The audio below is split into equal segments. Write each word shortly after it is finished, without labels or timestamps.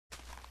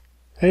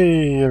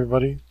Hey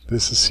everybody,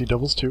 this is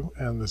Direwolf20's,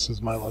 and this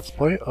is my Let's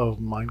Play of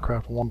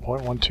Minecraft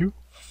 1.12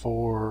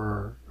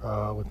 for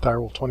with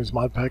Direwolf20's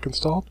mod pack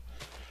installed.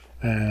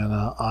 And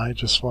I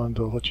just wanted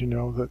to let you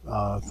know that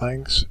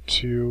thanks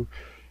to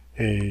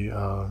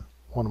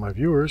one of my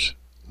viewers,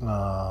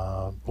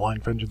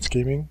 Blind Vengeance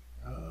Gaming,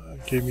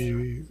 gave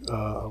me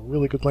a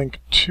really good link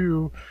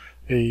to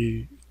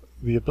the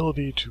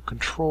ability to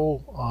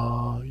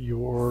control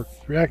your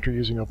reactor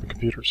using open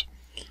computers.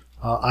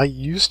 I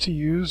used to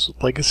use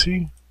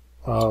Legacy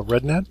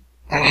RedNet.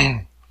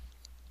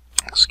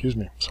 Excuse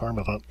me, sorry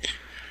about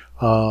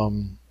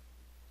that.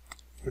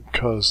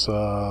 Because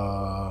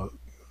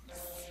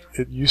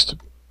it used to.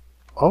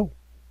 Oh,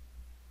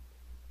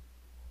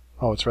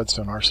 it's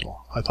Redstone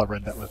Arsenal. I thought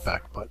RedNet was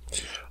back, but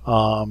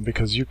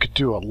because you could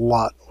do a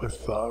lot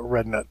with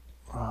RedNet.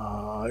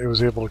 It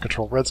was able to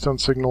control redstone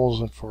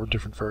signals and for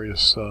different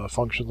various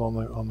functions on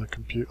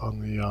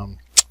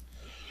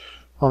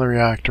the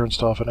reactor and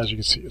stuff, and as you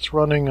can see it's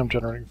running. I'm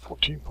generating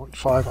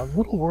 14.5. I'm a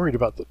little worried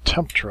about the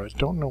temperature. I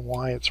don't know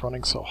why it's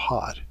running so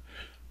hot.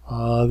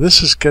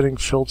 This is getting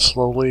filled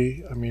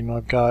slowly. I mean,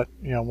 I've got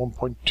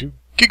 1.2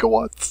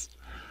 gigawatts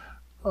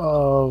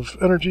of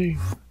energy,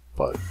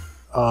 but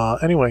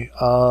anyway,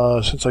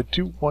 since I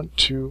do want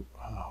to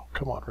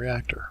come on,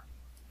 reactor.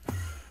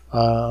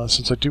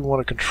 Since I do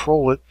want to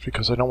control it,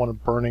 because I don't want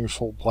it burning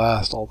full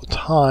blast all the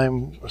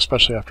time,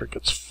 especially after it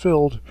gets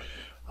filled,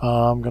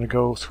 I'm going to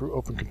go through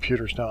Open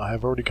Computers now. I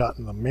have already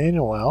gotten the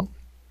manual out,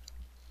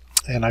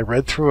 and I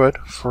read through it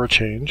for a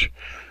change.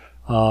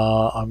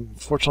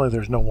 Unfortunately,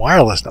 there's no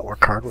wireless network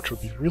card, which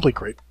would be really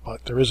great,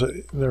 but there is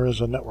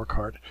a network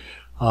card.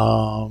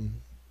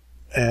 And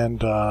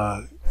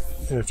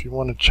if you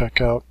want to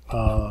check out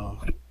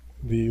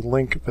the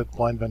link that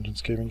Blind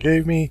Vengeance Gaming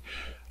gave me,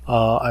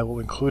 I will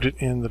include it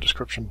in the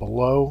description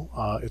below.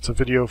 It's a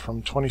video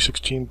from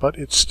 2016, but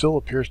it still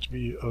appears to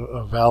be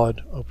a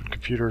valid Open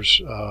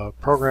Computers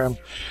program,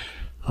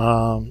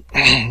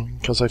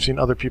 because I've seen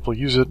other people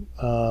use it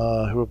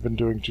who have been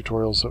doing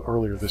tutorials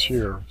earlier this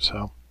year.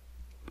 So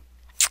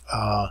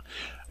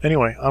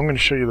anyway, I'm going to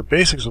show you the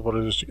basics of what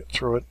it is to get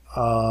through it.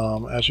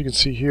 As you can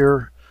see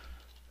here,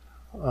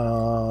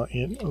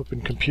 in Open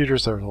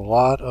Computers, there's a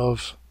lot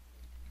of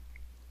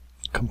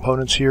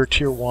components here,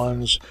 tier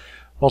 1s,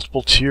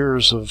 multiple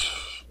tiers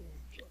of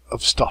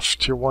stuff,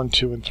 tier 1,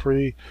 2, and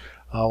 3.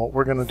 What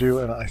we're going to do,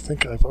 and I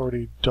think I've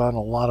already done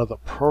a lot of the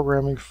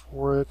programming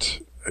for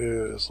it,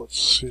 is, let's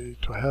see,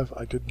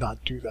 I did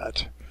not do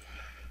that.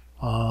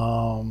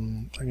 I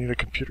need a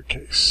computer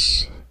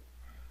case.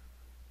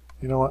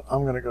 You know what,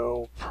 I'm going to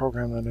go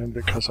program that in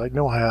because I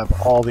know I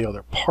have all the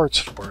other parts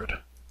for it.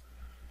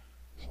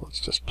 So let's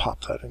just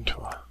pop that into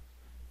a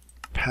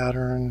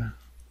pattern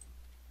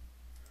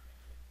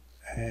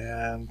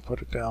and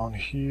put it down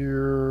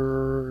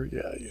here.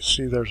 Yeah, you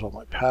see there's all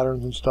my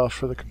patterns and stuff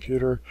for the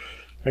computer.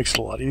 Makes it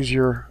a lot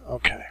easier.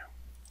 Okay,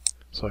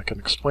 so I can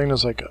explain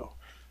as I go.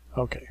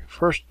 Okay,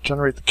 first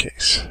generate the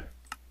case.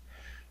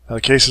 Now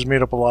the case is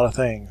made up of a lot of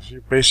things. Your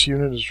base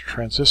unit is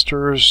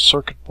transistors,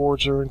 circuit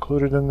boards are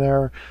included in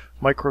there,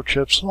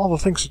 microchips, and all the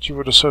things that you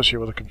would associate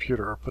with a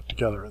computer are put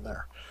together in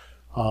there.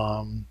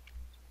 A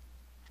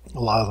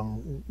lot of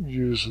them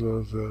use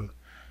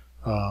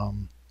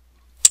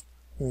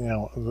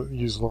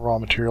use the raw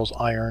materials,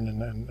 iron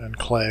and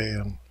clay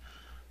and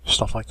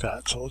stuff like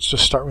that. So let's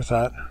just start with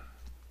that.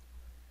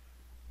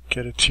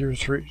 Get a tier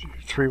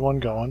 3 one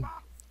going.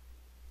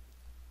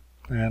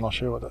 And I'll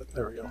show you what that,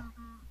 there we go.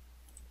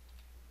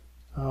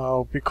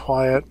 Oh, be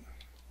quiet.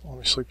 Let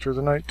me sleep through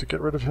the night to get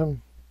rid of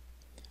him.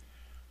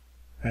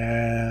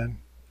 And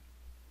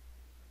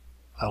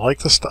I like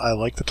the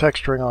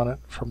texturing on it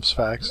from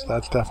Sphax.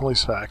 That's definitely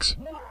Sphax.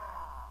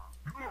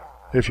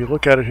 If you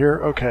look at it here,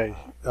 okay,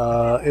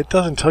 it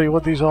doesn't tell you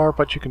what these are,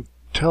 but you can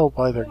tell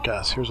by their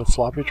guess. Here's a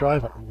floppy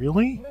drive.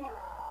 Really?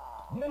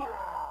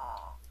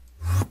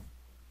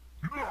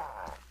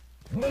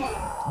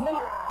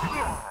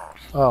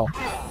 Oh.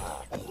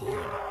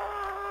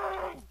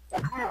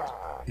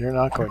 You're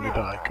not going to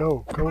die.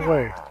 Go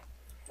away.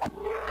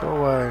 Go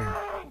away.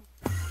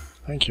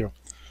 Thank you.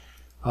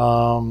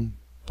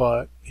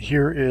 But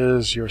here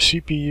is your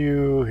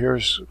CPU.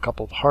 Here's a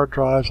couple of hard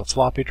drives, a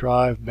floppy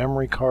drive,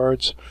 memory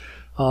cards,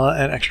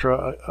 and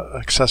extra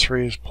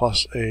accessories,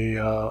 plus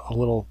a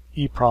little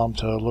EEPROM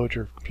to load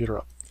your computer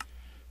up.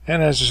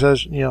 And as it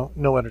says,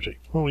 no energy.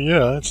 Well,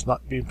 yeah, it's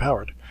not being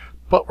powered,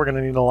 but we're going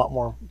to need a lot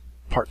more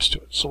parts to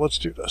it. So let's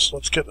do this.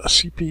 Let's get a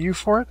CPU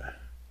for it.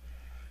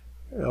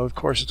 Of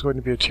course, it's going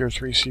to be a tier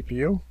 3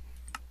 CPU.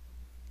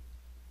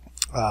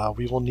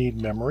 We will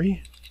need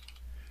memory.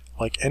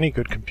 Like any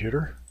good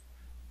computer,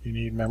 you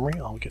need memory.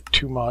 I'll get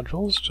 2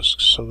 modules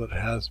just so that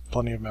it has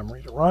plenty of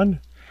memory to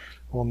run.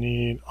 We'll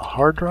need a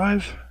hard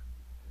drive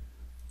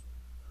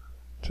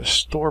to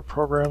store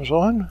programs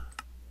on.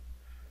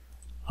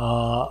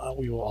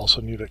 We will also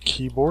need a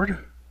keyboard.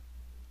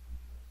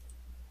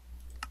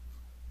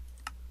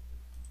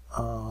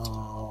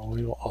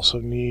 We will also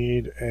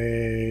need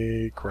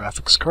a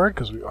graphics card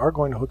because we are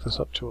going to hook this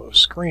up to a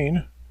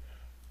screen.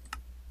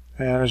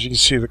 And as you can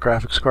see, the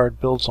graphics card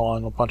builds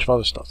on a bunch of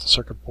other stuff. The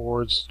circuit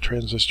boards,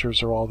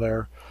 transistors are all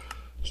there.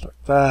 Start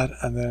that,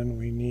 and then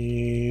we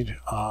need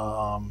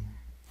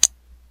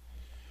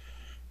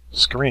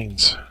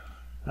screens.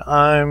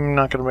 I'm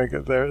not going to make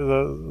it there.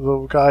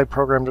 The guy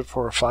programmed it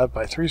for a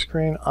 5x3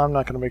 screen. I'm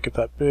not going to make it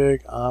that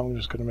big. I'm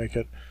just going to make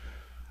it,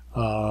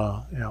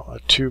 a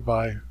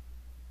 2x,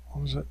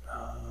 what was it?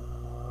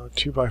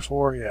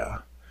 2x4, yeah.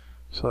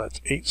 So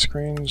that's 8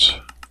 screens.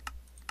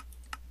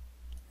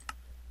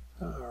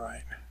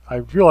 Alright. I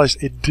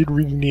realized it did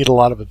really need a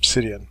lot of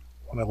obsidian.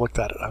 When I looked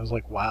at it, I was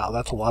like, wow,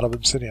 that's a lot of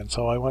obsidian.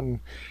 So I went and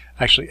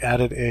actually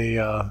added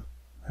a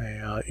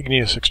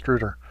igneous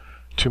extruder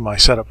to my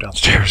setup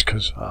downstairs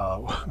because I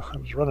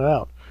was running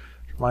out.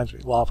 It reminds me,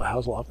 lava.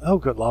 How's lava? Oh,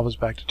 good. Lava's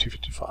back to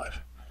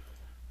 255.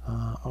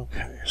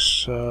 Okay,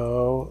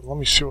 so let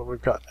me see what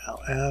we've got now.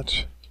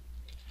 At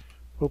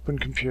open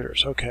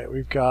computers. Okay,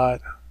 we've got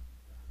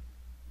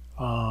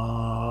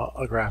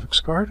a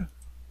graphics card,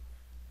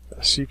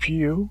 a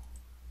CPU,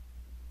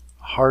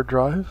 a hard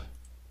drive,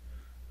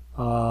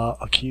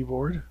 a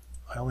keyboard.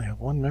 I only have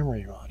one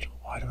memory module.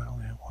 Why do I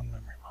only have one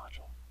memory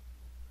module?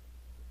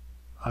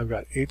 I've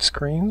got 8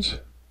 screens.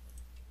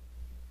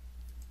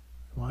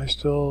 Am I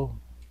still...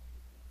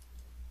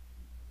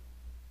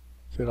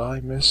 Did I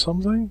miss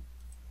something?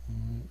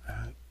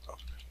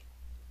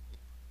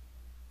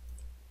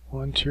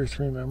 One tier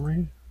 3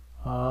 memory.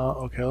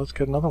 Okay, let's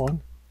get another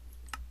one.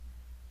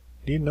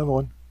 Need another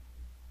one.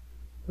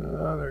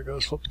 There it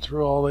goes, flipping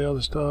through all the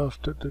other stuff.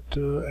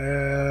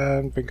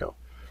 And bingo.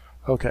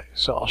 Okay,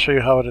 so I'll show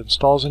you how it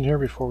installs in here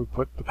before we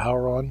put the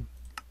power on.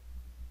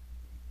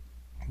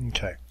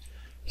 Okay,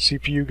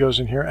 CPU goes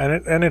in here,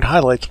 and it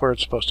highlights where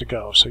it's supposed to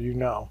go, so you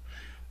know.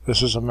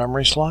 This is a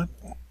memory slot.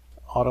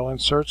 Auto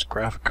inserts,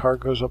 graphic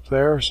card goes up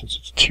there. Since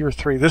it's tier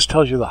 3, this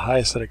tells you the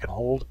highest that it can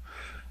hold.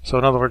 So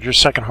in other words, your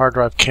second hard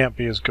drive can't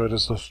be as good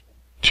as the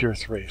tier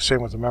 3.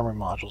 Same with the memory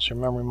modules. Your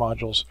memory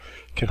modules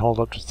can hold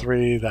up to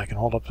 3, that can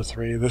hold up to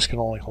 3. This can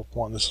only hold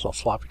 1. This is a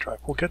floppy drive.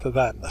 We'll get to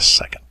that in a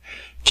second.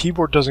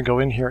 Keyboard doesn't go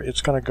in here.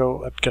 It's going to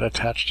go get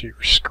attached to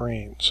your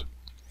screens.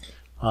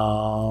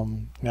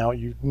 Now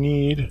you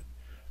need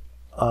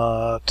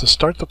to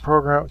start the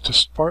program, to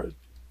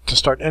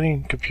start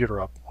any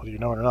computer up, whether you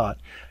know it or not,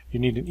 you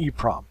need an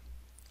EEPROM.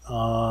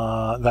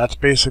 That's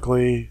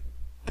basically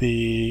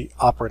the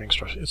operating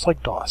structure. It's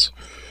like DOS.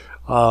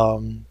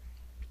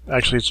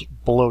 Actually, it's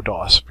below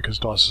DOS because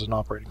DOS is an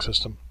operating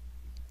system.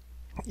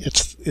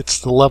 It's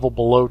the level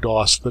below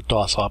DOS that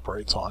DOS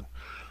operates on.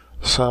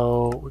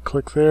 So we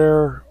click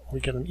there, we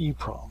get an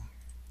EEPROM.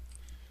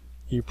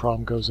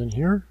 EEPROM goes in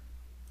here,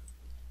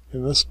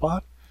 in this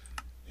spot,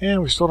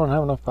 and we still don't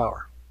have enough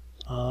power.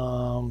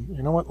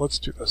 You know what? Let's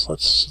do this.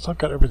 Since I've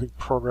got everything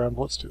programmed,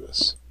 let's do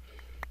this.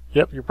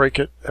 Yep, you break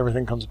it,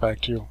 everything comes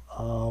back to you.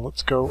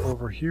 Let's go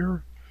over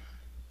here.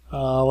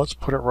 Let's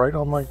put it right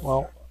on my,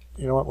 well,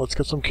 you know what, let's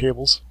get some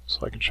cables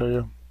so I can show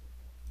you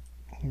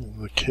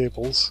the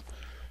cables.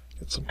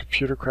 Get some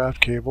computer craft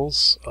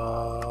cables.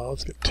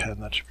 Let's get 10,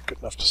 that should be good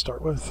enough to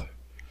start with.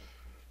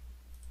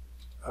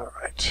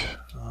 Alright,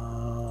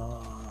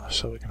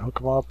 so we can hook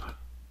them up.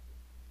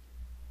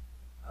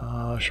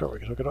 Sure, we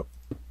can hook it up.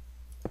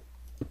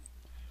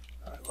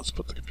 Alright, let's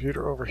put the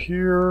computer over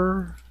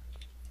here.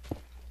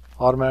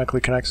 Automatically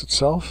connects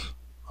itself.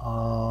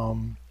 Oh,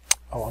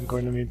 I'm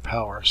going to need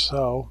power,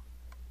 so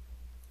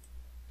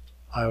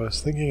I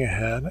was thinking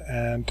ahead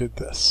and did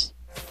this.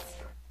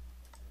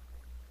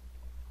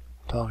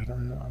 Talking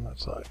on that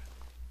side.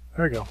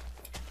 There we go.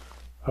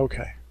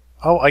 Okay.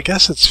 Oh, I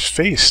guess it's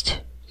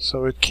faced.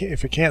 So it can't,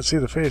 if it can't see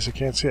the face, it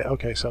can't see it.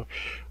 Okay, so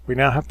we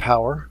now have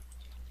power.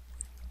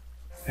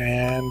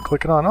 And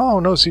click it on. Oh,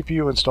 no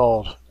CPU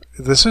installed.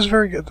 This is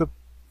very good.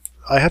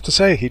 I have to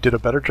say, he did a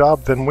better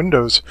job than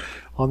Windows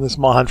on this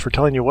mod for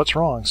telling you what's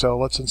wrong. So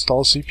let's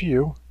install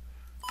CPU.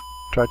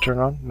 Try to turn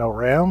on. No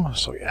RAM,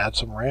 so we add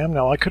some RAM.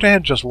 Now I could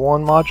add just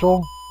one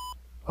module.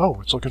 Oh,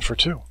 it's looking for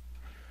 2.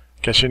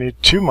 Guess you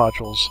need 2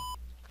 modules.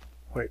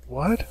 Wait,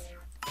 what?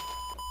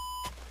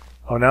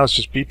 Oh, now it's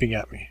just beeping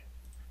at me.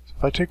 So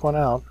if I take one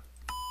out...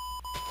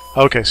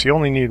 Okay, so you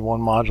only need 1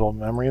 module of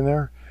memory in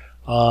there.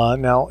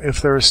 Now, if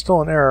there is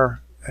still an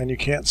error and you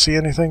can't see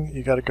anything,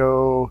 you got to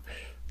go...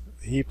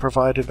 He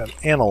provided an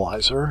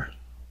analyzer.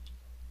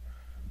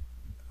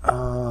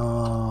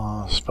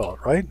 Spell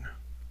it right.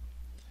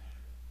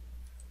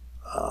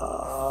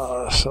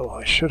 So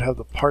I should have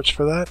the parts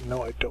for that.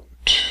 No, I don't.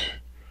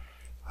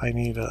 I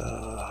need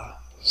a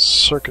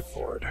circuit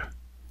board.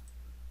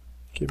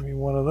 Give me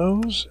one of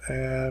those,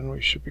 and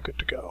we should be good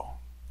to go.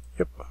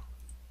 Yep.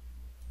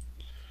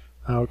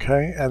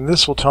 Okay, and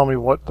this will tell me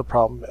what the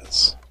problem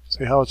is.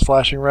 See how it's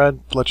flashing red?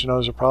 Let you know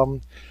there's a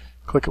problem.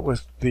 Click it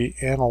with the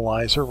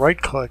analyzer.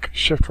 Right-click,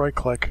 shift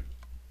right-click,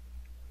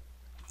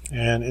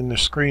 and in the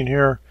screen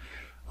here,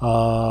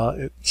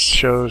 it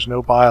shows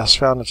no BIOS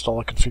found.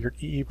 Install a configured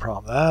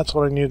EEPROM. That's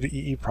what I needed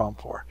the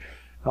EEPROM for.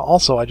 Now,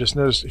 also, I just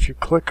noticed if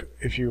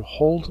you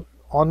hold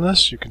on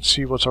this, you can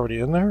see what's already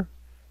in there.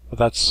 But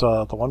that's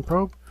the one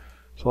probe.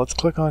 So let's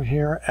click on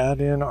here, add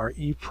in our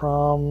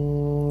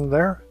EEPROM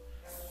there,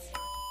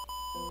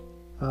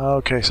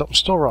 Okay, something's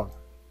still wrong.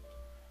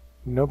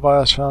 No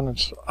BIOS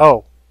found.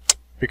 Oh,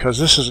 because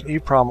this is an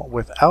EEPROM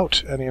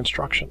without any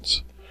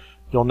instructions.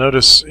 You'll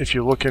notice if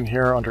you look in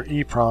here under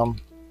EEPROM,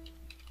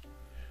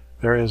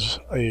 there is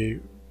a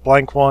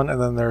blank one,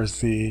 and then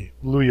there's the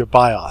Luya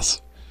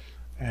BIOS.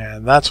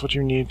 And that's what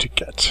you need to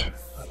get.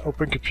 An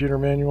open computer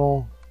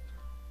manual.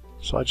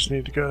 So I just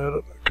need to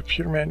go to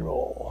computer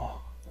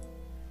manual.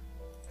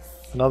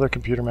 Another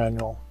computer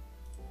manual.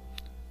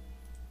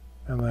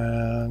 And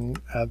then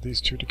add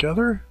these two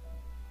together.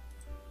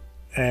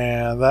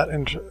 And that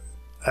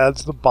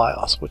adds the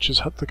BIOS, which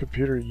is what the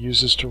computer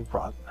uses to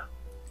run.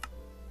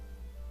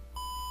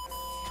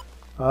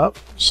 Oh,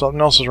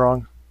 something else is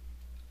wrong.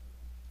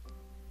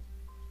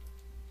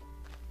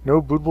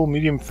 No bootable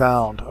medium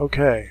found.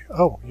 Okay.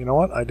 Oh, you know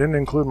what? I didn't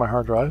include my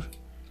hard drive.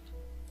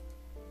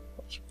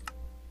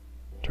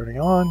 Turning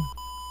on.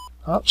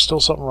 Oh, still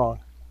something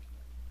wrong.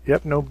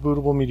 Yep, no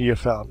bootable media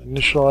found.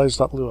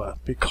 Initialize.lua.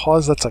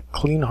 Because that's a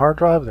clean hard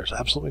drive, there's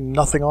absolutely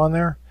nothing on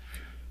there.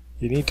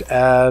 You need to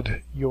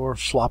add your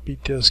floppy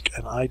disk,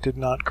 and I did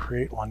not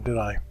create one, did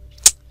I?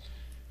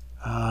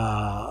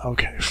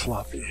 Okay,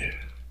 floppy.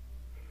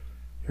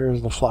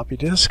 Here's the floppy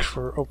disk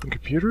for open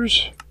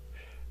computers.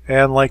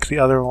 And like the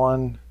other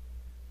one,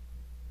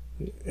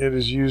 it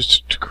is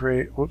used to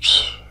create,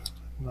 whoops,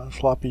 not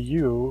floppy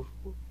U.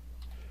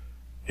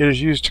 It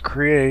is used to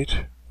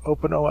create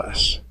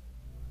OpenOS.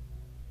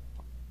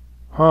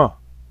 Huh.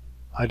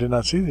 I did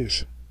not see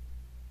these.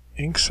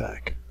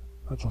 InkSac.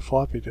 That's a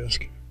floppy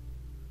disk.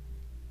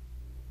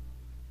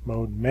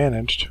 Mode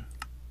managed.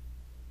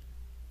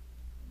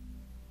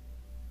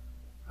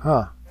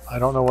 Huh. I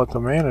don't know what the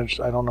managed,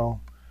 I don't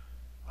know.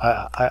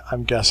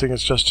 I'm guessing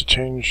it's just to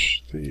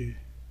change the...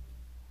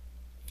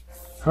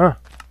 Huh.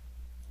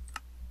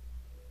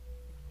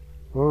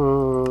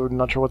 Ooh,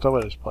 not sure what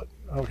that is, but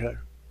okay.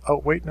 Oh,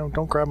 wait, no,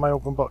 don't grab my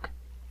open book.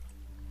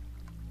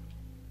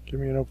 Give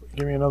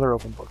me another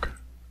open book.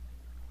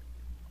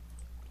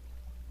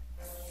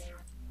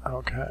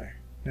 Okay,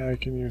 now you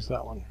can use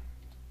that one.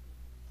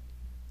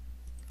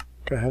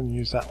 Go ahead and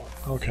use that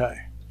one. Okay.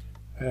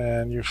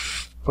 And you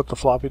put the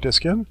floppy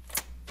disk in.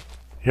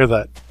 Hear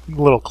that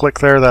little click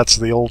there? That's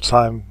the old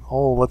time.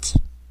 Oh, let's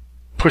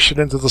push it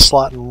into the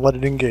slot and let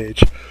it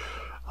engage.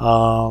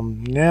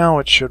 Now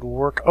it should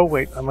work. Oh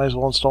wait, I might as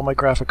well install my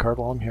graphic card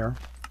while I'm here.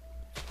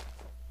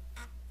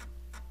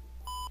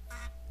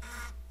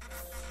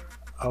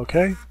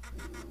 Okay.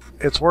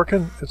 It's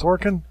working. It's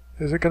working.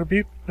 Is it going to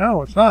beep?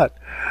 No, it's not.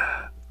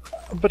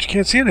 But you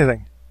can't see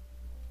anything.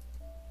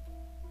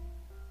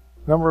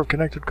 Number of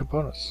connected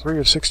components, 3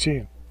 of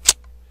 16.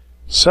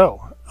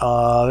 So,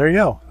 there you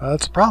go.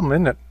 That's a problem,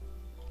 isn't it?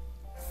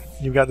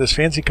 You've got this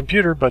fancy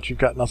computer, but you've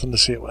got nothing to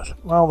see it with.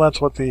 Well,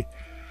 that's what I'm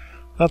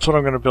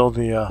going to build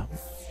the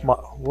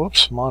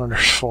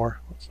monitors for.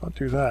 Let's not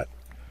do that.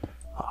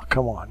 Oh,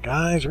 come on,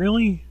 guys,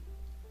 really?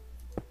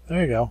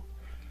 There you go.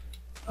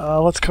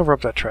 Let's cover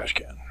up that trash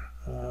can.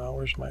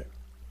 Where's my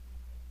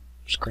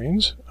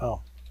screens?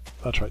 Oh,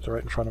 that's right, they're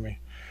right in front of me.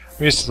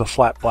 I'm used to the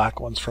flat black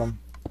ones from.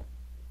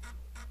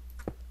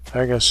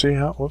 There you go, see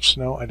how, whoops,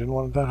 no, I didn't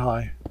want it that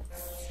high.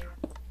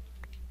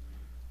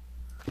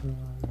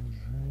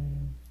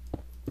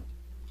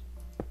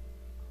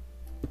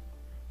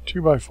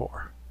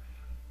 2x4.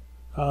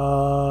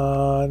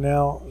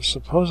 Now,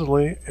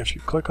 supposedly, if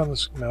you click on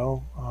this,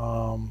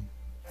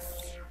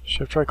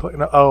 shift right click,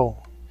 no, oh,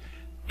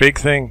 big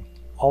thing,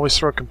 always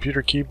throw a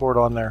computer keyboard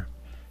on there.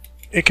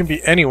 It can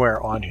be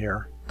anywhere on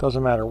here,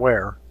 doesn't matter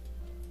where.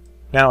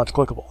 Now it's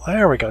clickable.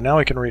 There we go, now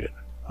we can read it.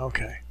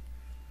 Okay.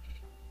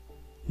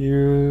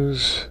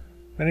 Use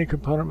many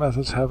component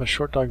methods have a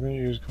short document.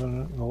 Use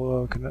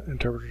component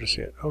interpreter to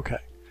see it. Okay.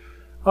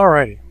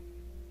 Alrighty.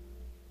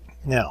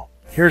 Now,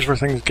 here's where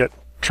things get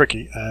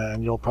tricky,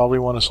 and you'll probably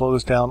want to slow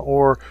this down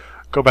or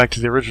go back to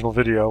the original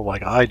video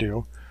like I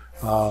do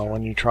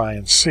when you try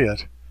and see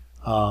it.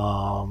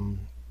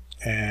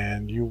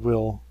 And you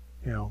will,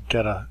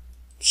 get a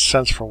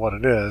sense for what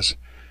it is.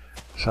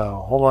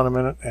 So hold on a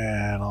minute,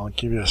 and I'll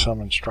give you some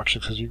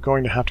instructions because you're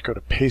going to have to go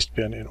to paste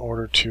bin in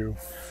order to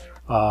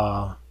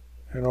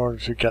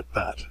get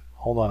that.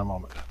 Hold on a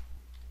moment.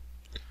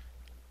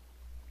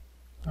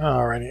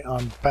 Alrighty,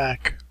 I'm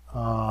back.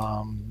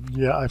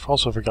 Yeah, I've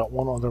also forgot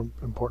one other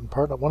important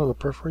part. One of the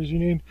peripheries you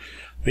need,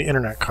 the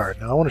internet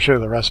card. Now I want to show you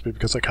the recipe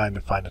because I kind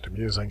of find it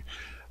amusing.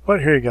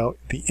 But here you go,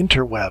 the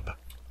interweb.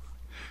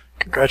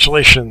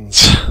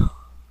 Congratulations.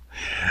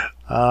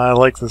 I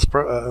like this.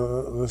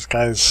 This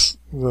guy's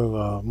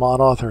the mod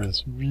author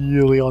is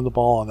really on the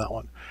ball on that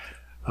one.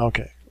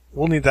 Okay,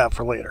 we'll need that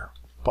for later.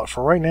 But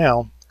for right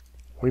now,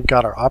 we've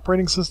got our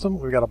operating system.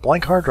 We've got a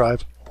blank hard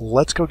drive.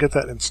 Let's go get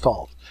that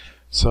installed.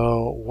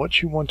 So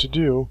what you want to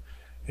do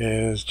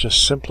is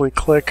just simply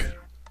click,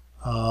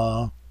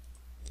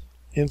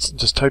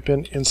 just type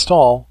in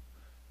install,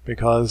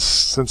 because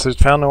since it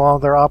found no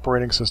other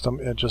operating system,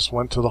 it just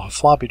went to the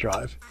floppy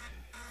drive.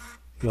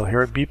 You'll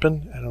hear it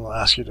beeping, and it'll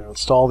ask you to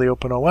install the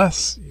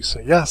OpenOS. You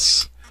say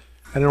yes,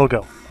 and it'll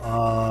go.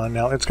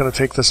 Now it's going to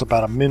take this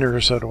about a minute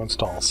or so to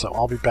install, so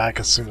I'll be back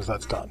as soon as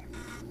that's done.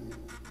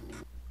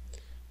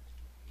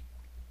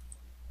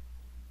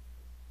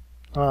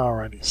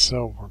 Alrighty,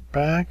 so we're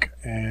back,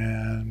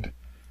 and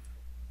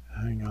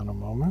hang on a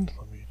moment,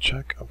 let me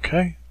check.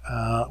 Okay,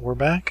 we're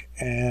back,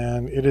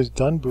 and it is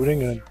done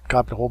booting, and it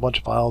copied a whole bunch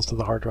of files to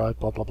the hard drive,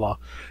 blah blah blah.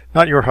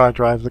 Not your hard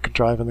drive, the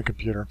drive in the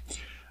computer.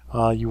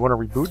 You want to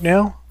reboot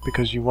now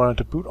because you wanted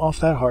to boot off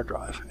that hard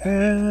drive,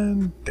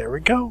 and there we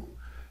go.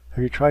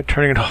 Have you tried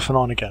turning it off and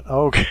on again?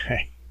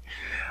 Okay.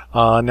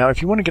 Now,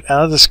 if you want to get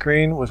out of the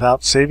screen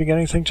without saving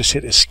anything, just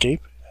hit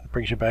Escape, and it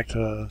brings you back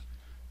to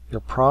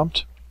your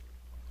prompt.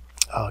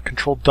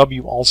 Control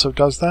W also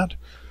does that.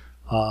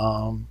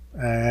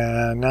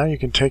 And now you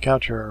can take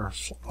out your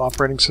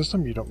operating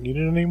system. You don't need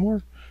it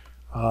anymore.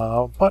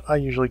 But I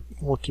usually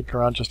will keep it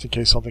around just in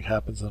case something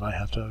happens and I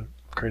have to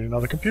create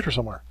another computer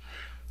somewhere.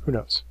 Who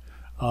knows?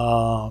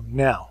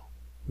 Now,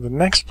 the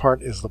next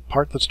part is the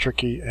part that's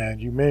tricky,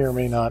 and you may or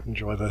may not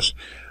enjoy this.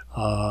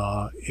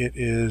 It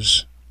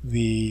is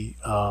the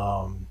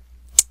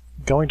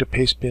going to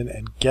Pastebin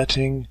and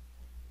getting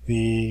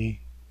the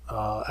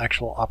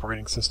actual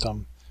operating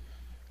system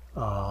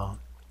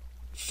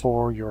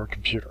for your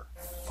computer,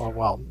 or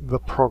well, the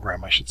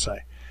program, I should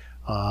say.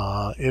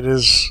 It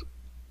is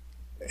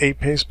a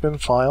Pastebin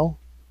file.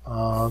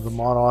 The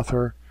mod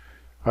author,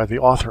 or the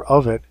author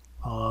of it,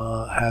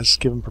 has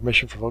given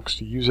permission for folks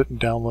to use it and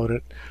download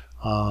it.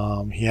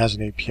 He has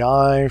an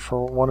API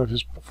for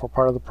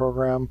part of the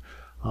program,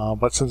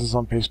 but since it's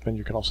on Pastebin,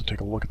 you can also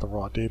take a look at the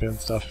raw data and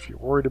stuff if you're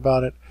worried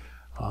about it.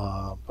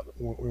 But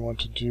what we want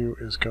to do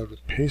is go to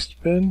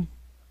Pastebin.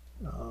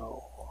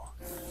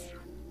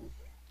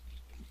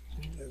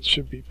 It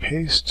should be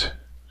paste,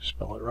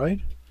 spell it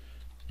right,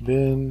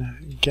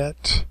 bin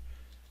get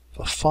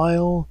the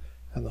file,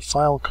 and the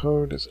file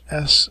code is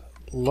S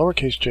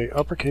lowercase j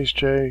uppercase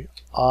j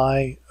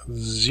I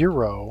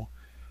 0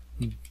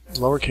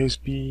 lowercase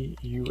b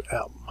u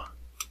m.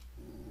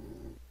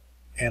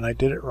 And I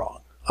did it wrong.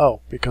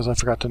 Oh, because I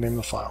forgot to name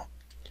the file.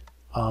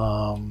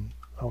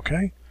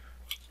 Okay.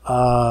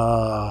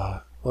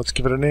 Let's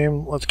give it a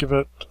name. Let's give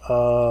it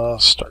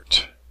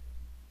start.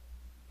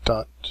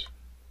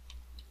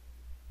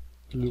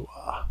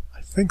 Lua.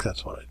 I think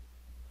that's what it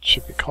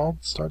should be called.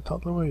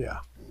 Start.lua, yeah.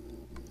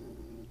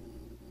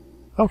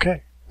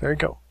 Okay, there you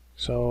go.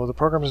 So the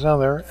program is now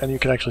there, and you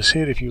can actually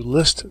see it if you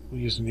list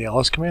using the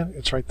ls command.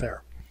 It's right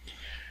there.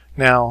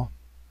 Now,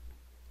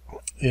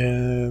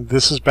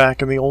 this is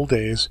back in the old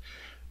days.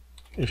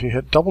 If you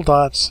hit double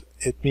dots,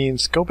 it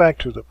means go back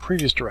to the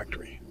previous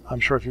directory. I'm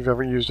sure if you've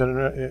ever used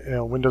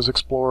Windows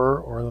Explorer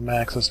or the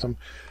Mac system,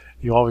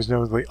 you always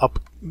know the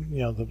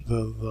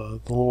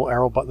the little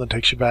arrow button that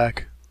takes you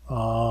back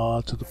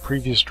to the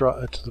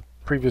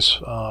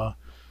previous or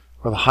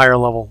the higher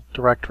level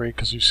directory,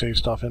 because you save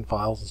stuff in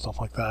files and stuff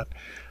like that.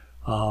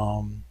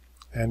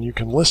 And you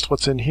can list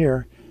what's in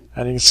here,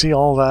 and you can see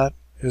all that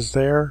is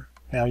there.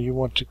 Now you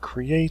want to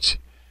create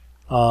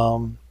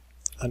auto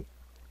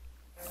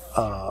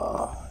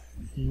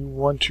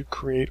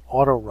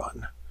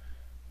run,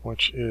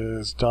 which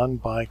is done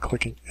by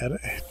clicking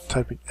edit,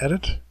 typing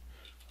edit,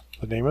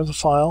 the name of the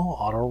file,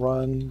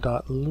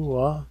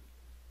 autorun.lua,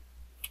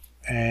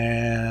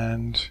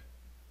 and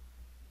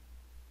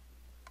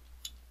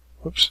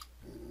whoops,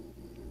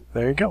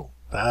 there you go.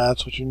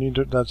 That's what you need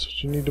to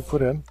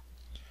put in.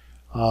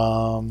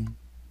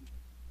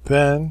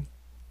 Then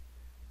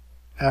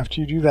after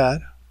you do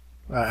that,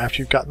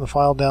 after you've gotten the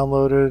file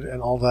downloaded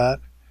and all that,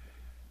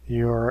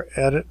 you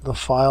edit the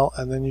file,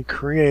 and then you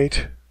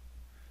create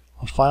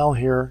a file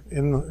here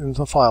in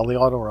the file, the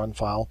autorun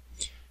file,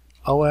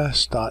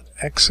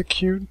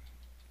 os.execute.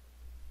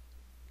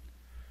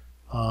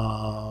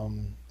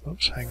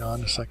 Oops, hang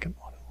on a second.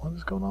 What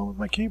is going on with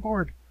my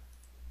keyboard?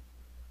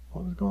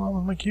 What is going on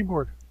with my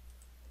keyboard?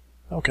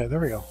 Okay,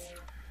 there we go.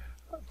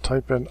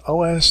 Type in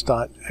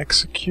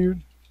os.execute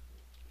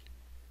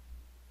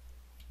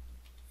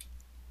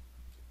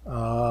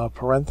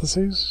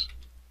parentheses,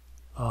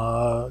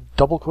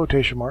 double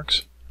quotation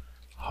marks,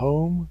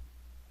 home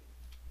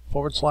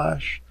 /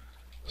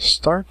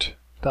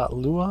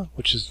 start.lua,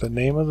 which is the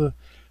name of the,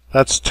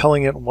 that's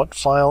telling it what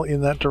file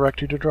in that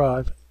directory to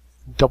drive,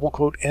 double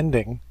quote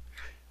ending,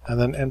 and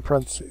then end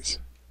parentheses.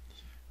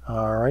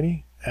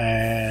 Alrighty,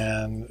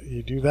 and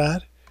you do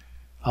that.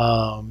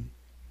 And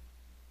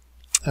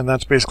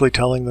that's basically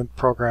telling the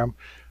program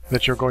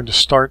that you're going to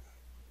start,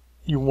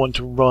 you want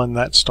to run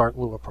that start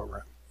Lua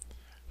program.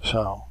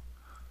 So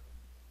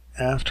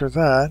after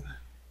that,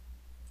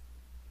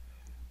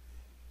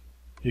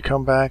 you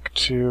come back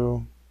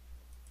to,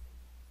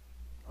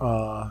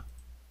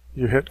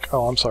 you hit,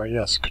 oh, I'm sorry,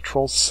 yes,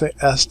 Control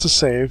S to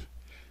save,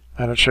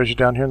 and it shows you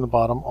down here in the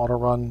bottom, auto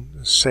run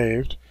is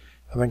saved,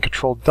 and then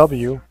Control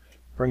W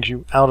brings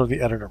you out of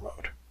the editor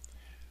mode.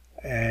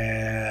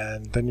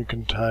 And then you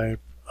can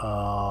type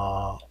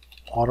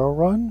auto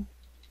run,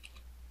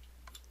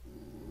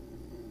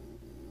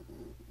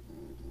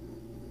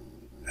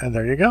 and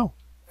there you go.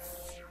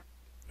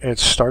 It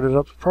started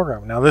up the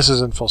program. Now this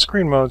is in full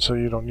screen mode, so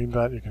you don't need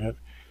that. You can hit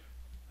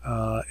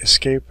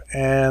escape,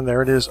 and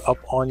there it is up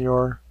on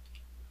your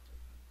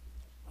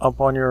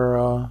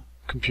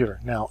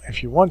computer. Now,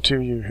 if you want to,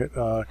 you hit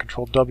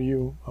Control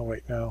W. Oh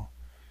wait, no.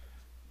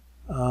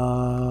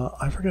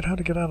 I forget how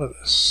to get out of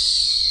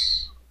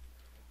this.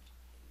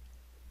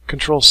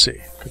 Control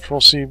C.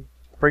 Control C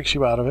breaks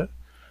you out of it.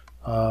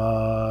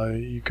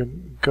 You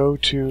can go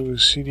to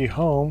CD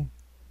Home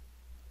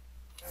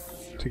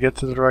to get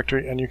to the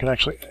directory, and you can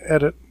actually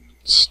edit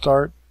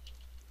start.lua.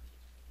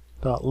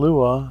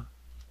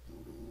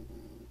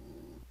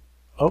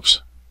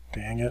 Oops,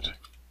 dang it.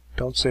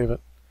 Don't save it.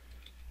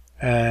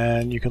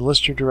 And you can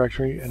list your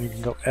directory, and you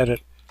can go edit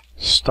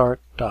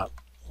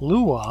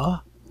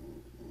start.lua,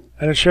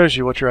 and it shows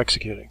you what you're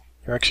executing.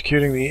 You're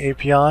executing the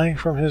API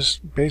from his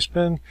base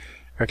bin,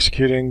 you're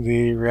executing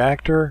the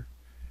reactor,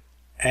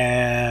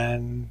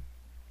 and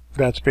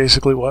that's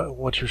basically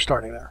what you're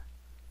starting there.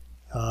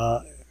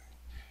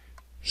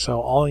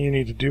 So all you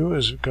need to do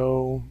is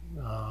go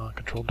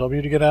Control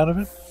W to get out of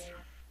it.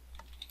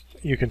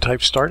 You can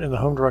type start in the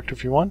home directory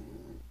if you want.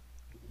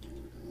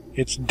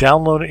 It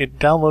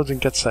downloads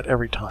and gets that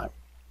every time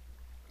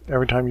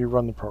you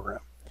run the program.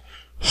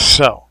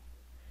 So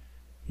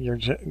you're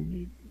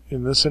in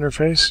this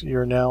interface,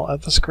 you're now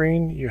at the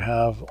screen. You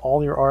have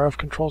all your RF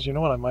controls. You know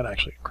what, I might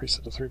actually increase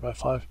it to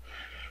 3x5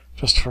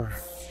 just for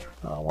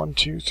 1,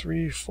 2,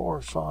 3,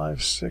 4,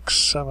 5, 6,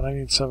 7. I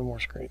need 7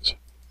 more screens.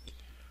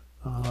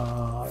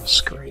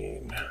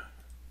 Screen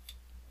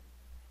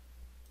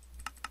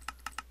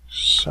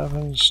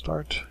 7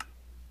 start.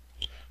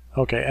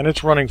 Okay, and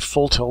it's running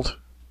full tilt.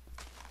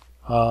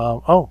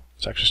 Oh,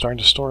 it's actually starting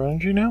to store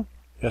energy now?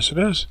 Yes, it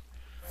is.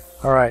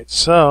 Alright,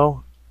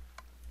 so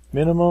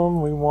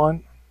minimum we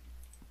want.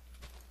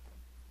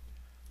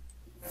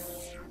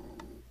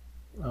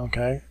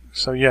 Okay,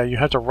 so yeah, you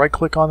have to right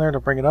click on there to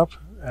bring it up,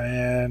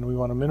 and we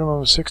want a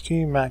minimum of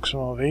 60,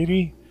 maximum of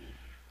 80.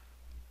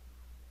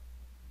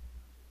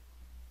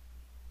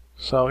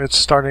 So it's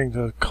starting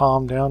to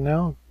calm down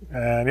now,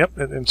 and yep,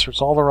 it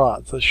inserts all the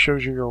rods. This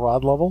shows you your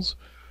rod levels,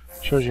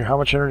 shows you how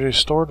much energy is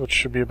stored, which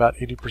should be about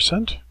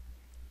 80%.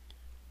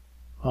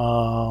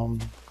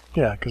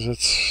 Yeah, because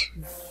it's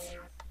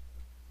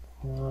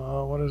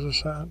what is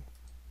this at?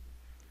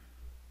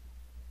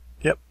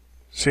 Yep,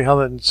 see how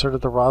that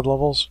inserted the rod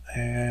levels,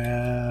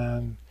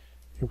 and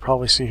you can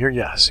probably see here,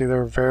 yeah, see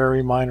they're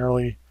very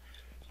minorly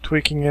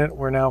tweaking it.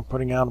 We're now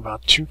putting out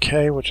about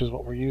 2K, which is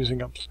what we're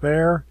using up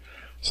there.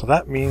 So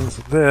that means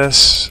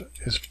this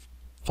is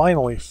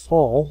finally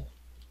full.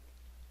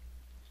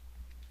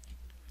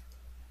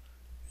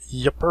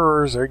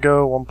 Yippers, there you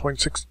go,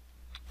 1.6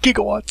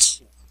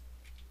 gigawatts.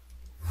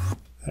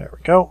 There we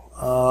go.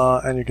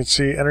 And you can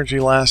see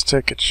energy last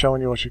tick, it's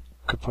showing you what you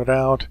could put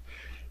out.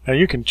 Now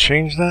you can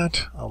change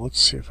that.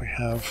 Let's see if we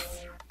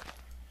have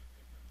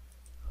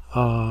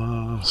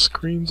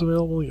screens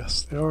available.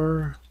 Yes, they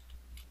are.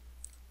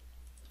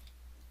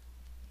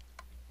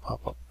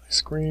 Pop up my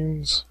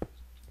screens.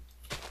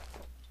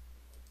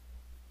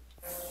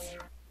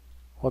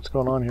 What's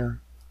going on here?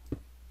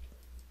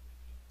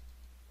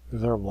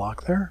 Is there a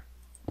block there?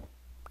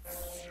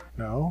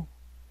 No.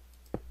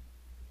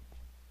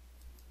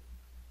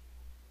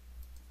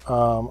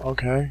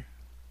 Okay.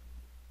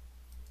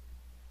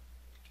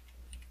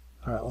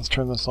 Alright, let's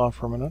turn this off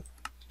for a minute.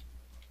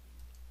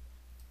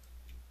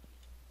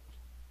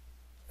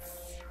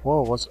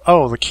 Whoa, what's...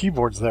 Oh, the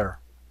keyboard's there.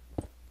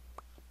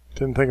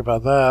 Didn't think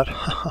about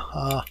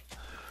that.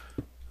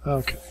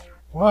 Okay.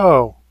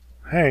 Whoa!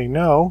 Hey,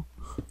 no.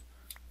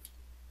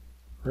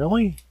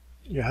 Really?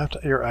 You have to...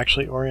 You're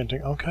actually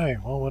orienting... Okay,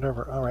 well,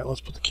 whatever. Alright,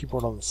 let's put the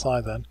keyboard on the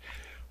side then.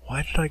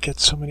 Why did I get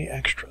so many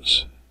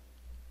extras?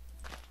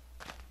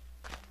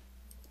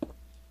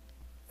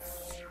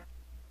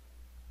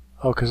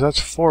 Oh, because that's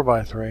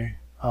 4x3.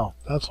 Oh,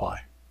 that's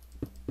why.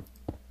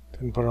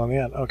 Didn't put it on the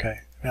end.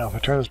 Okay, now if I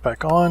turn this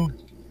back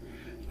on,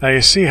 now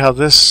you see how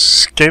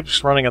this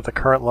keeps running at the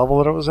current level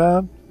that it was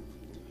at?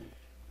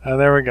 And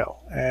there we go.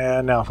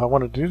 And now if I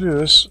wanted to do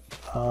this,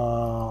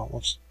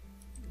 let's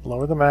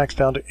lower the max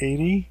down to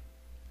 80.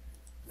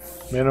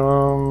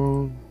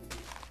 Minimum,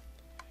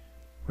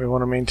 we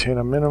want to maintain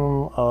a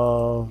minimum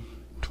of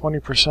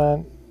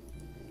 20%.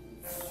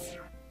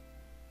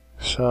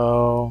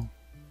 So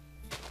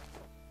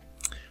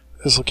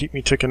this will keep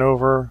me ticking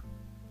over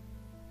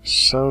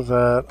so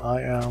that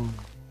I am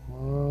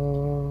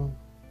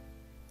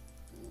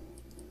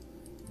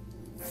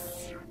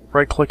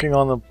right clicking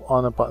on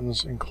the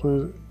buttons,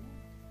 include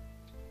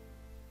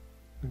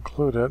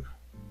it.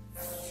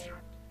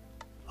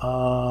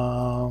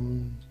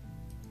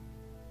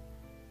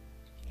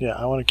 Yeah,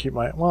 I want to keep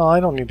my, well, I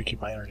don't need to keep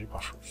my energy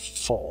buffer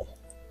full.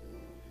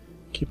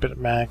 Keep it at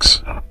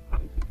max.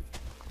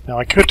 Now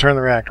I could turn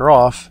the reactor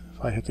off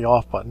if I hit the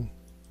off button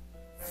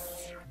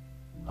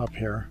up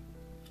here.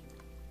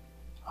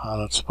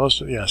 That's supposed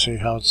to, yeah, see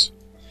how it's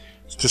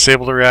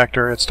disabled the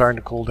reactor, it's starting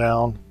to cool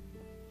down.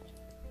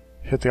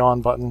 Hit the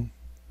on button.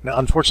 Now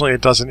unfortunately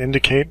it doesn't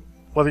indicate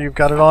whether you've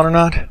got it on or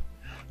not.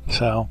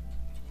 So,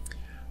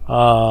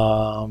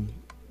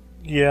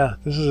 yeah,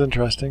 this is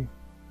interesting.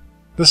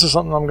 This is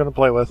something I'm going to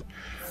play with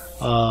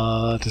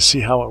to see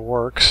how it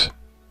works.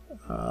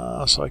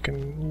 So I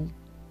can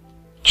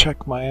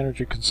check my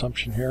energy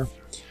consumption here,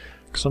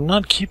 because I'm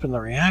not keeping the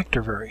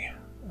reactor very...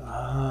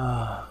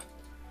 because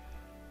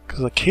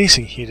the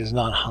casing heat is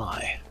not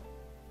high.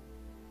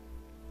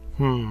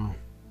 I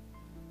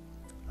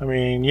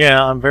mean,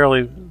 yeah, I'm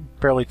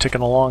barely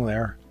ticking along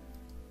there.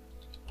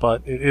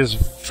 But it is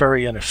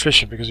very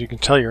inefficient, because you can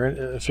tell your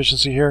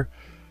efficiency here.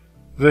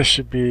 This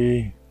should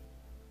be...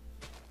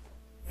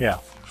 Yeah,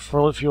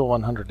 for fuel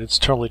 100, it's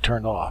totally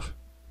turned off.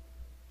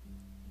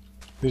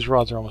 These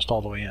rods are almost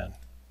all the way in.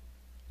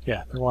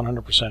 Yeah, they're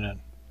 100% in.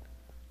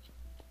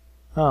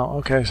 Oh,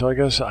 okay, so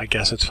I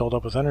guess it's filled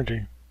up with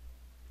energy.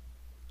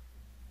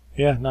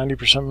 Yeah,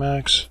 90%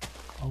 max.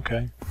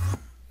 Okay.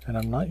 And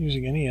I'm not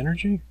using any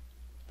energy?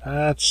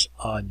 That's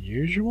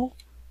unusual.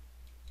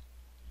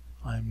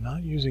 I'm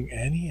not using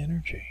any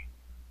energy.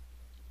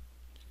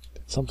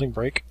 Did something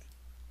break?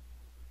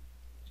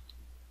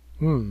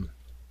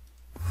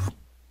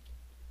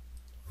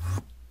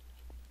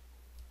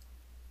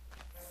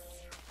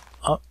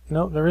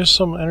 No, there is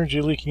some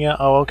energy leaking out.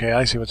 Oh, okay,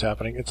 I see what's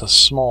happening. It's a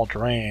small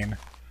drain.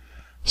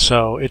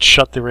 So it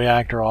shut the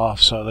reactor off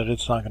so that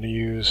it's not going to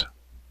use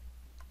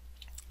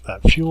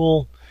that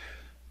fuel.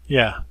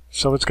 Yeah,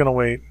 so it's going to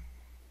wait.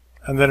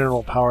 And then it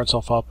will power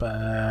itself up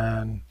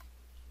and...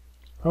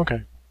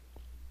 Okay.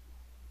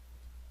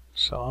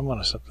 So I'm going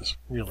to set this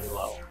really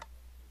low.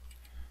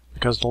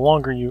 Because the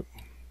longer you...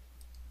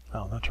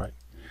 Oh, that's right.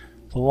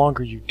 The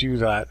longer you do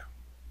that,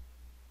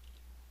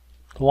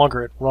 the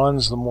longer it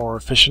runs, the more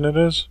efficient it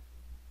is.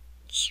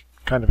 It's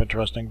kind of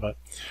interesting, but...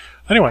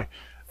 Anyway,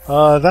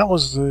 that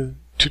was the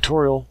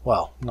tutorial.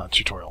 Well, not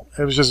tutorial.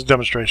 It was just a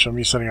demonstration of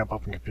me setting up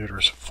open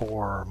computers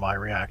for my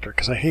reactor,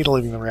 because I hate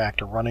leaving the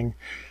reactor running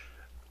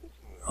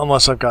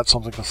unless I've got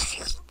something to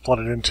flood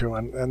it into,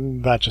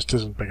 and that just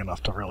isn't big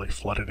enough to really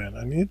flood it in.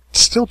 And it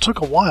still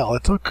took a while.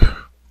 It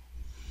took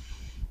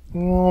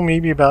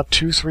maybe about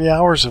 2-3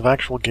 hours of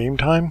actual game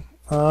time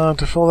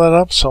to fill that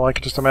up, so I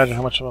can just imagine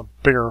how much of a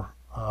bigger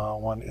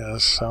one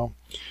is. So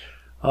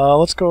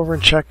let's go over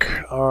and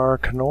check our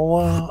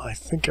canola. I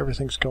think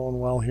everything's going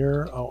well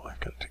here. Oh, I've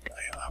got to take...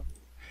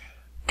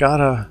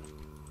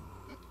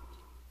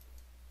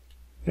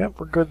 Yep,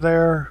 we're good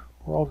there.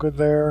 We're all good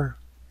there.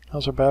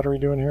 How's our battery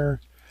doing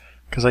here?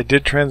 Because I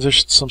did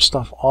transition some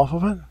stuff off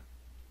of it.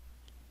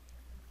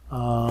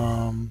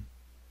 Let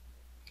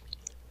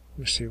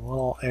me see.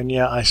 Well, and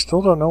yeah, I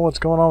still don't know what's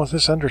going on with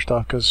this Ender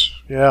stuff, because,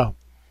 yeah.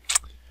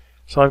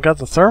 So I've got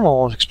the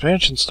thermal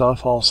expansion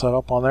stuff all set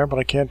up on there, but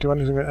I can't do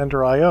anything with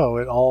Ender IO.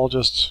 It all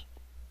just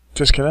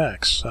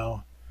disconnects,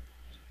 so...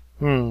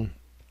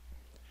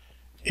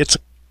 It's a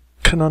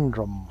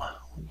conundrum.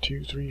 1,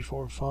 2, 3,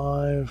 4,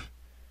 5,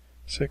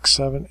 6,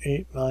 7,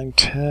 8, 9,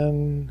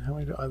 10. How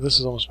many do this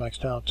is almost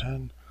maxed out.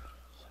 10,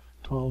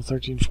 12,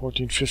 13,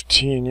 14,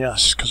 15.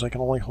 Yes, because I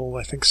can only hold,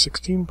 I think,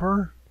 16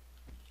 per.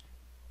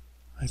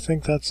 I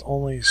think that's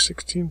only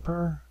 16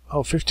 per.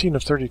 Oh, 15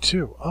 of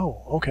 32.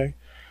 Oh, okay.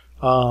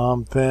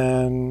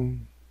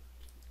 Then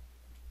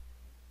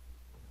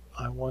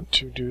I want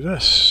to do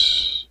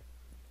this.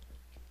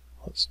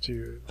 Let's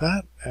do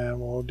that, and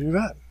we'll do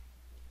that.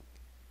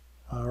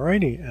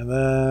 Alrighty, and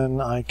then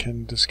I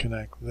can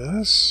disconnect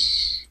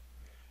this.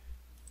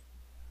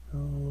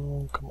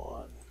 Oh, come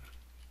on.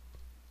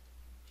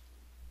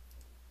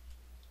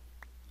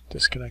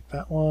 Disconnect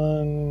that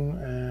one,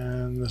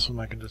 and this one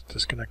I can just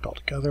disconnect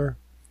altogether.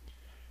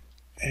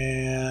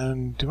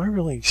 And do I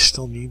really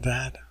still need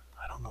that?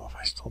 I don't know if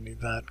I still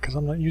need that, because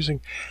I'm not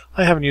using...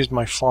 I haven't used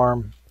my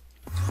farm.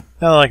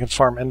 Now that I can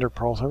farm ender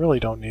pearls, I really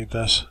don't need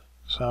this.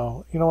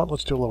 So, you know what,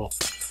 let's do a little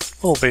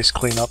base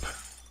cleanup.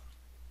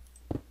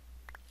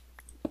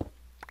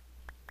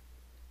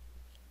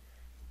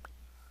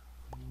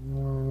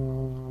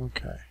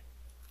 Okay.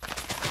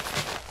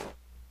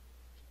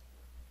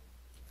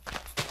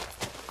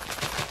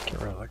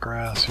 Get rid of the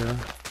grass here.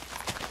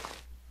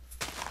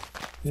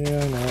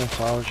 Yeah, I know,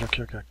 flowers,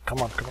 okay. Come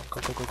on, go.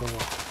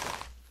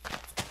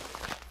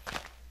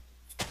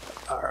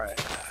 Alright.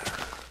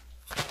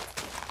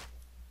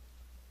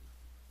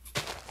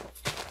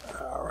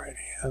 Alrighty,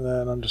 and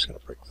then I'm just going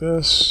to break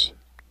this.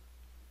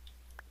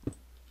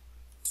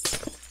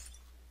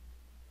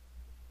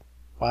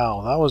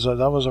 Wow, that was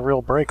a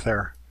real break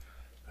there.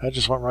 That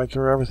just went right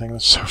through everything.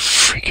 That's so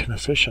freaking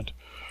efficient.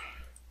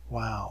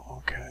 Wow,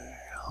 okay.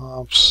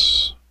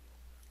 Hops.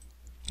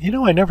 You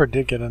know, I never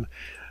did get in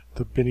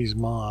the Binny's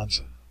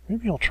mods.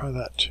 Maybe I'll try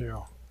that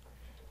too.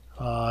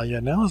 Yeah,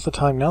 now is the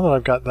time. Now that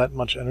I've got that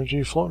much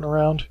energy floating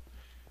around,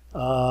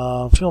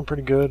 I'm feeling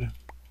pretty good.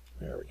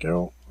 There we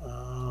go.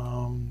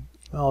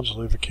 I'll just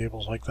leave the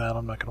cables like that.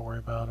 I'm not going to worry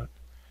about it.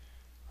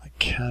 I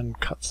can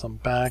cut some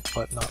back,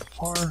 but not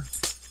far.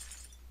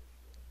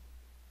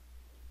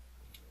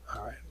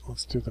 Alright,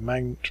 let's do the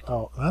magnet.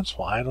 Oh, that's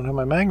why I don't have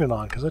my magnet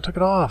on, because I took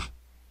it off.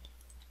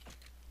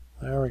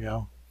 There we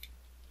go.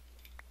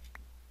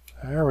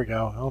 There we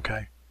go.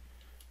 Okay.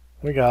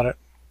 We got it.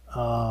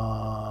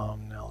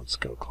 Now let's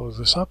go close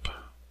this up.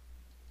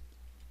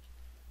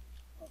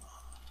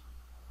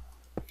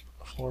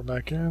 Floor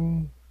back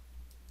in.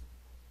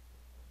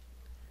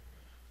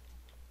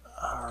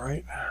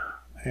 Alright.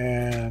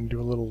 and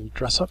do a little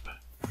dress up.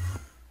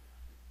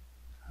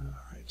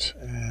 Alright,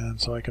 and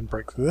so I can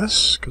break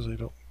this, because I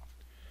don't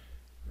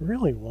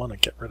really want to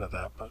get rid of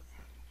that, but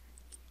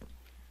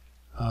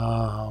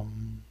I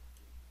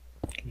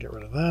can get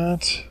rid of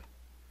that.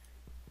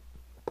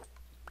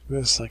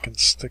 This I can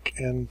stick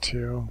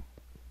into...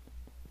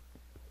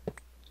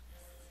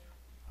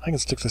 I can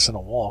stick this in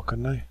a wall,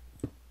 couldn't I?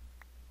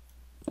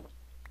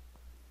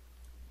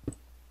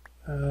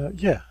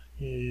 Yeah,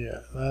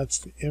 that's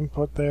the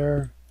input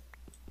there.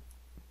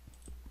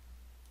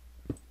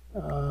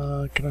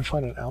 Can I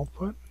find an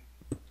output?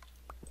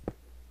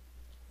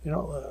 You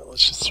know,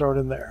 let's just throw it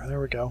in there. There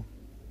we go.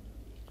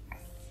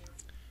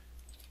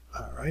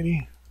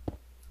 Alrighty.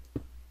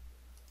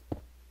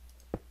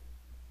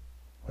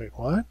 Wait,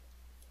 what?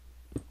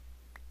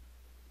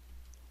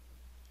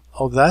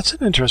 Oh, that's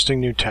an interesting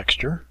new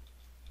texture.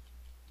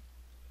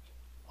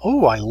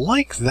 Oh, I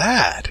like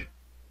that!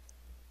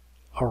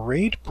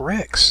 Arrayed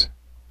bricks.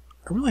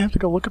 I really have to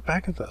go look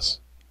back at this.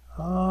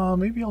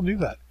 Maybe I'll do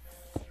that.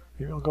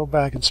 Maybe I'll go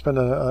back and spend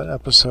an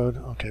episode.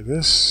 Okay,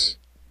 this...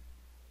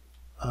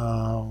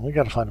 we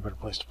gotta find a better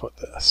place to put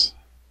this.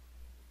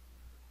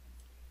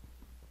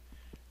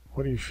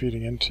 What are you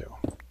feeding into?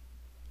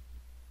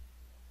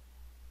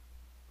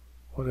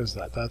 What is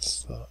that?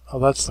 That's the... Oh,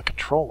 that's the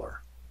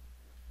controller.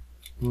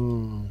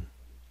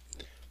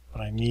 But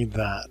I need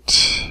that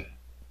to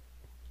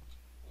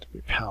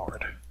be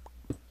powered.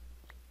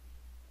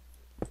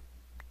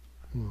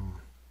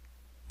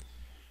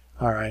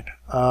 Alright.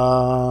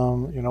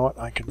 You know what?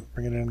 I can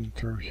bring it in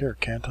through here,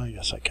 can't I?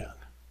 Yes, I can.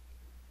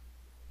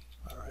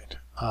 Alright.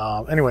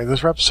 Anyway,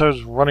 this episode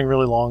is running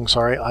really long.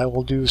 Sorry. I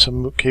will do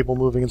some cable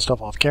moving and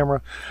stuff off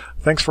camera.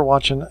 Thanks for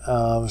watching.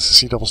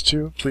 This is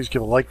C2. Please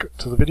give a like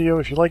to the video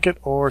if you like it,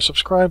 or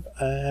subscribe,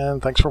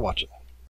 and thanks for watching.